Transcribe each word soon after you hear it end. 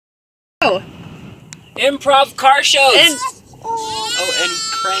Oh. Improv car shows. And and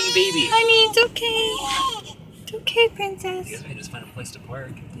crying baby. honey, it's okay. It's okay, princess. I guess I just find a place to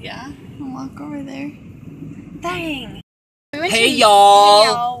park. Yeah, I'll walk over there. Dang. Hey y'all. Hey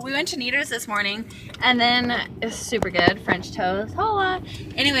y'all. We went to Nita's this morning, and then it's super good French toast. Hola.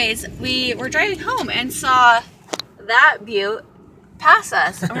 Anyways, we were driving home and saw that beaut pass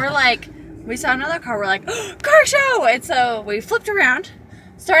us, and we're like, we saw another car. We're like, oh, car show! And so we flipped around,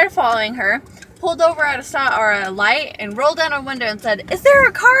 started following her, pulled over at a stop or a light, and rolled down a window and said, "Is there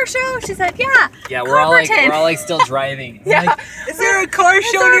a car show?" She said, "Yeah." Yeah, we're all like still driving. Yeah. Like, is there a car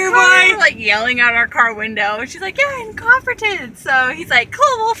show nearby? We're like yelling out our car window. And she's like, "Yeah, in Cofferton." So he's like,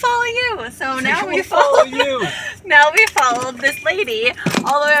 "Cool, we'll follow you." So now we follow you. Now we followed this lady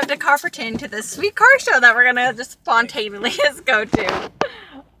all the way up to Cofferton to this sweet car show that we're gonna just spontaneously just go to.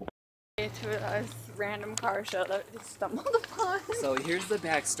 To a random car show that we just stumbled upon. So here's the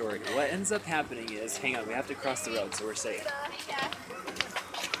backstory. What ends up happening is, hang on, we have to cross the road, so we're safe.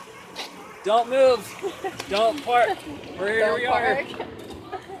 Don't move. Don't park. Here we are.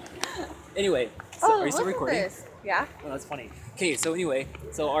 Anyway, so are you still recording? Yeah. Oh, that's funny. Okay, so anyway,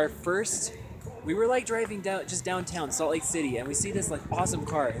 we were like driving just downtown Salt Lake City, and we see this like awesome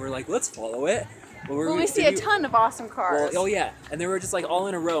car, and we're like, let's follow it. Well, we see a ton of awesome cars. Well, oh yeah, and they were just like all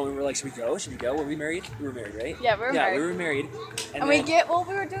in a row, and we were like, should we go? Should we go? Were we married? We were married, right? Yeah, we were married. Yeah, we were married. And we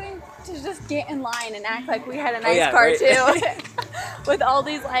were doing to just get in line and act like we had a nice car too. With all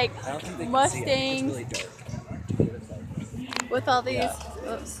these like Mustangs. It's really dark. With all these,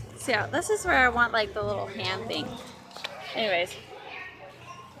 oops. See, this is where I want like the little hand thing. Anyways.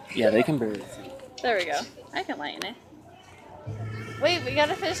 Yeah, they can barely see. There we go. I can lighten it. Wait, we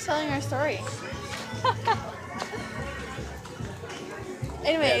gotta finish telling our story.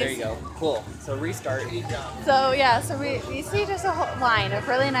 Anyways. Yeah, there you go. Cool. So restart. So yeah, so we see just a whole line of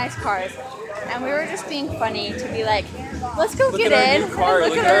really nice cars, and we were just being funny to be like, let's go get in, look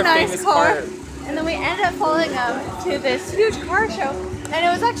at our nice car. And then we ended up following them to this huge car show, and it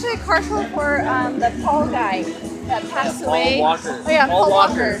was actually a car show for the Paul guy that passed away. Paul Walker. Oh yeah, Paul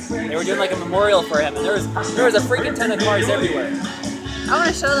Walker. They were doing like a memorial for him, and there was a freaking ton of cars everywhere. I want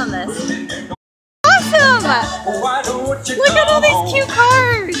to show them this. Awesome! Look at all these cute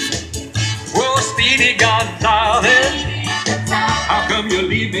cars! Well, Speedy Gonzales, how come you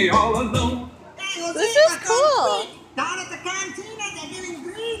leave me all alone? This is cool! Down at the cantina, they're giving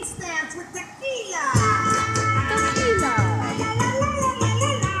green stamps with tequila!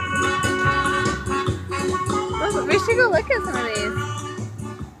 We should go look at some of these.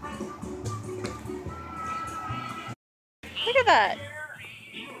 Look at that!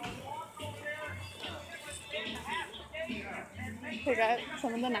 We got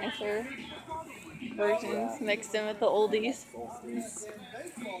some of the nicer versions mixed in with the oldies.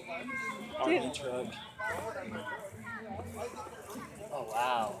 Dude. Oh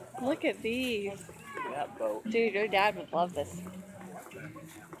wow. Look at these. Look at that boat. Dude, your dad would love this.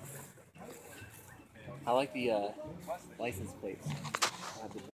 I like the license plates.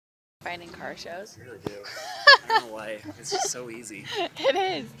 Finding car shows. I really do. I don't know why. It's just so easy. It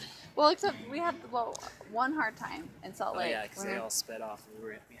is. Well, except we had one hard time in Salt Lake. Oh yeah, because they all sped off.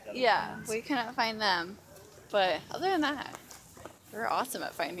 Yeah, we couldn't find them. But other than that, we're awesome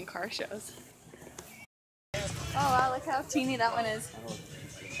at finding car shows. Oh wow, look how teeny that one is.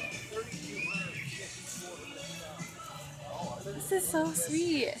 This is so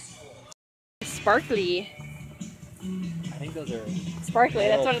sweet. Sparkly. I think those are sparkly,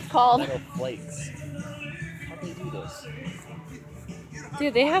 that's what it's called. Little flakes. How'd they do this?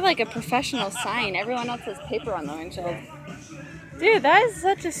 Dude, they have like a professional sign. Everyone else has paper on the windshield. Dude, that is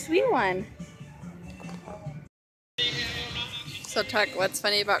such a sweet one. So Tuck, what's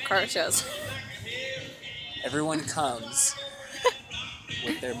funny about car shows? Everyone comes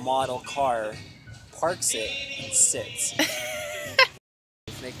with their model car, parks it, and sits.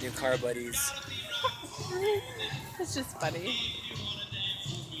 Make new car buddies. It's just funny.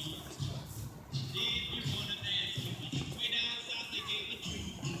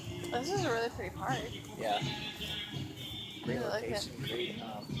 This is a really pretty park. Yeah. Great location. Great.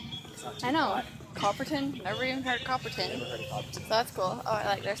 It's not too I know. hot. Copperton. Never even heard of Copperton. Never heard of Copperton. So that's cool. Oh, I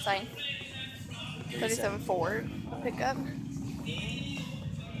like their sign. 37 Ford pickup.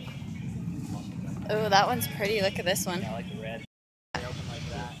 Oh, that one's pretty. Look at this one. I like the red. They open like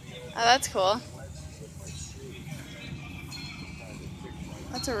that. Oh, that's cool.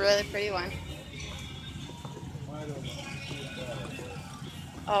 That's a really pretty one.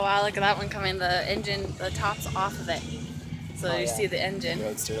 Oh wow, look at that one coming. The engine, the top's off of it. So you see the engine.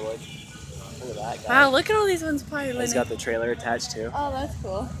 Roadster look. Look at that guy. Wow, look at all these ones piling. He's got the trailer attached too. Oh, that's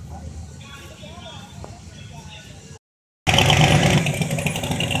cool.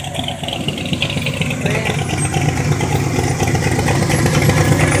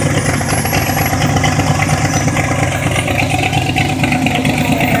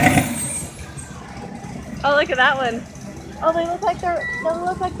 look at that one. Oh, they look like they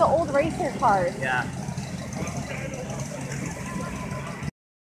look like the old racer cars. Yeah.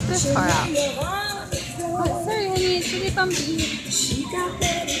 This car out. Oh, sorry, honey, it's really bumpy. She got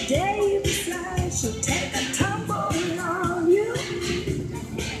better days, she'll take a tumble on you.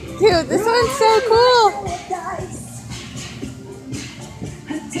 Dude, this one's so cool.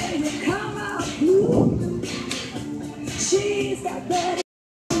 Until you come out blue. She's got better,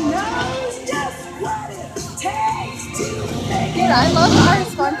 knows just what it takes to make Dude, I love our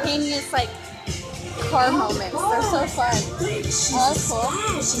spontaneous, like, car moments. They're so fun. Oh, that's cool.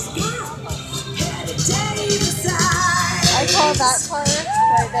 She's got better days. I call that car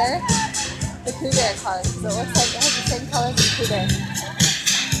right there the Cougar car. So it looks like it has the same color as the Cougar.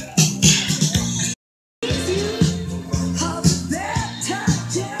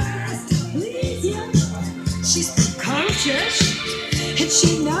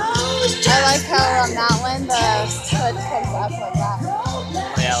 She knows I like how on that one the hood comes up like that.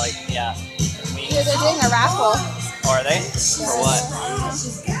 Oh, yeah, like, yeah. Dude, they're doing a raffle. Oh, are they? For what?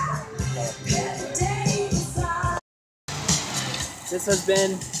 This has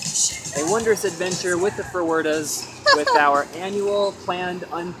been a wondrous adventure with the Ferwerdas with our annual planned,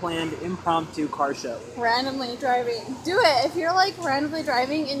 unplanned, impromptu car show. Randomly driving. Do it if you're like randomly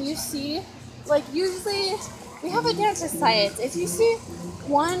driving and you see, like usually we have a dance with science. If you see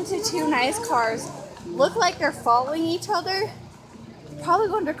 1 to 2 nice cars look like they're following each other, probably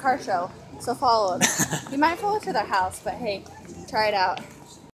going to a car show. So follow them. You might follow to their house, but hey, try it out.